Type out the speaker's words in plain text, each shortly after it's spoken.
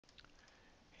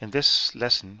In this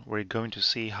lesson, we're going to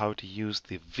see how to use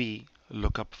the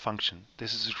VLOOKUP function.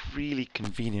 This is really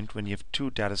convenient when you have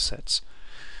two data sets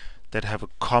that have a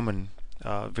common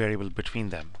variable between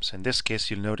them. So in this case,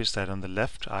 you'll notice that on the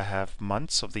left, I have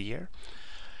months of the year,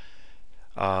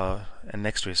 and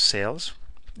next to is sales.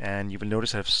 And you will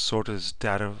notice I've sorted this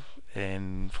data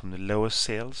from the lowest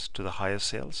sales to the highest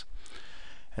sales.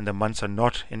 And the months are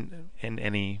not in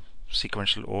any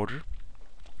sequential order.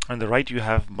 On the right, you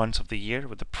have months of the year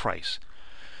with the price.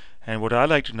 And what I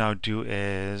like to now do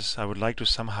is I would like to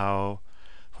somehow,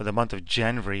 for the month of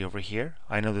January over here,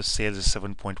 I know the sales is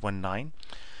 7.19,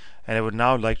 and I would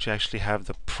now like to actually have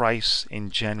the price in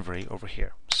January over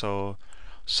here. So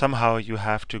somehow you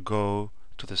have to go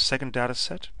to the second data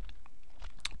set,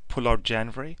 pull out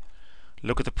January,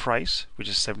 look at the price, which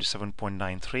is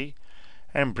 77.93,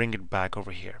 and bring it back over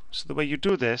here. So the way you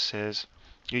do this is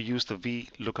you use the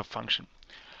VLOOKUP function.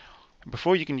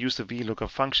 Before you can use the VLOOKUP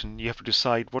function, you have to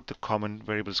decide what the common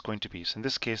variable is going to be. So in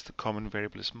this case, the common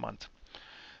variable is month.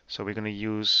 So we're going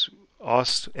to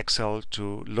ask Excel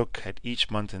to look at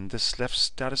each month in this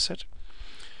left data set,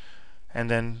 and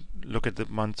then look at the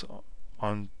month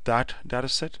on that data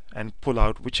set and pull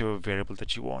out whichever variable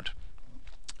that you want.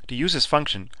 To use this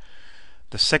function,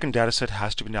 the second data set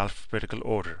has to be in alphabetical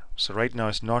order. So right now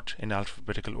it's not in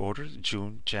alphabetical order.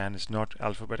 Jan is not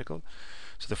alphabetical.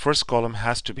 So the first column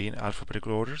has to be in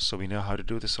alphabetical order. So we know how to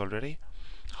do this already.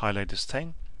 Highlight this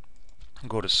thing,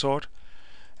 go to sort,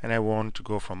 and I want to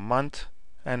go from month,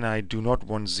 and I do not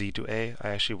want Z to A. I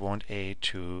actually want A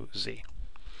to Z.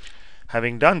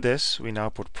 Having done this, we now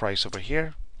put price over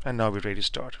here, and now we're ready to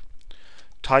start.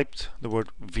 Typed the word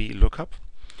VLOOKUP.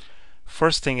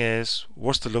 First thing is,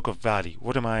 what's the lookup value?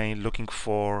 What am I looking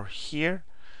for here?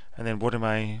 And then what am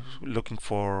I looking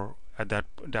for at that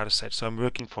data set? So I'm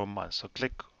looking for months. So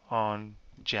click on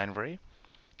January.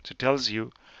 So it tells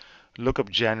you look up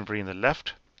January in the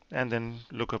left, and then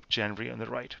look up January on the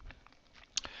right.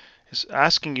 It's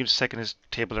asking you second is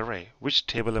table array. Which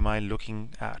table am I looking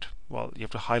at? Well, you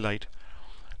have to highlight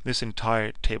this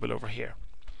entire table over here.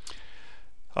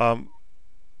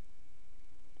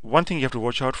 One thing you have to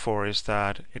watch out for is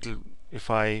that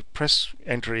if I press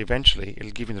enter eventually,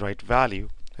 it'll give me the right value.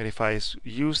 And if I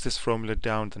use this formula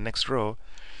down the next row,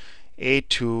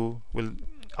 I2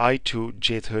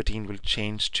 J13 will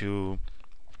change to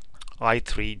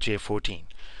I3 J14.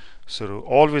 So to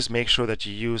always make sure that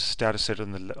you use this data set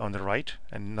on the right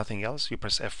and nothing else, you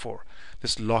press F4.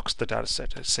 This locks the data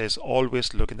set. It says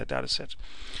always look in the data set.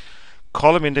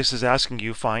 Column index is asking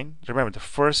you, fine. Remember the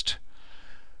first.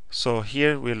 So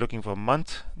here we're looking for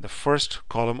month. The first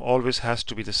column always has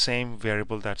to be the same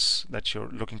variable that you're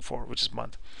looking for, which is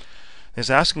month. It's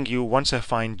asking you, once I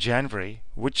find January,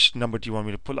 which number do you want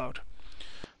me to pull out?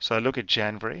 So I look at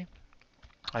January.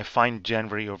 I find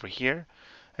January over here.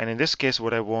 And in this case,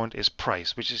 what I want is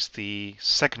price, which is the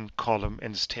second column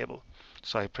in this table.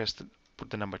 So I put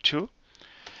the number 2.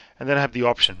 And then I have the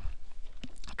option.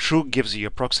 True gives you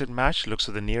approximate match, looks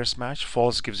for the nearest match.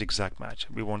 False gives exact match.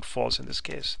 We want false in this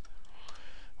case.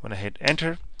 When I hit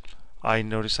enter, I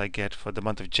notice I get for the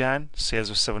month of Jan, sales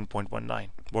was 7.19.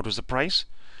 What was the price?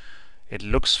 It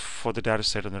looks for the data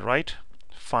set on the right,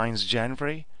 finds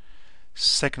January,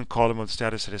 second column of this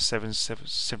data set is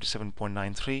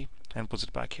 77.93, and puts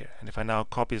it back here. And if I now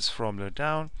copy this formula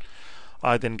down,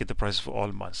 I then get the price for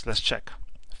all months. Let's check.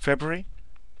 February.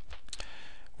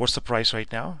 What's the price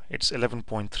right now? It's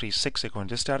 11.36 according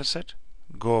to this data set.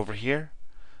 Go over here,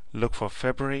 look for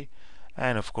February,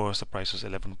 and of course the price was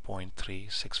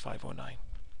 11.36509.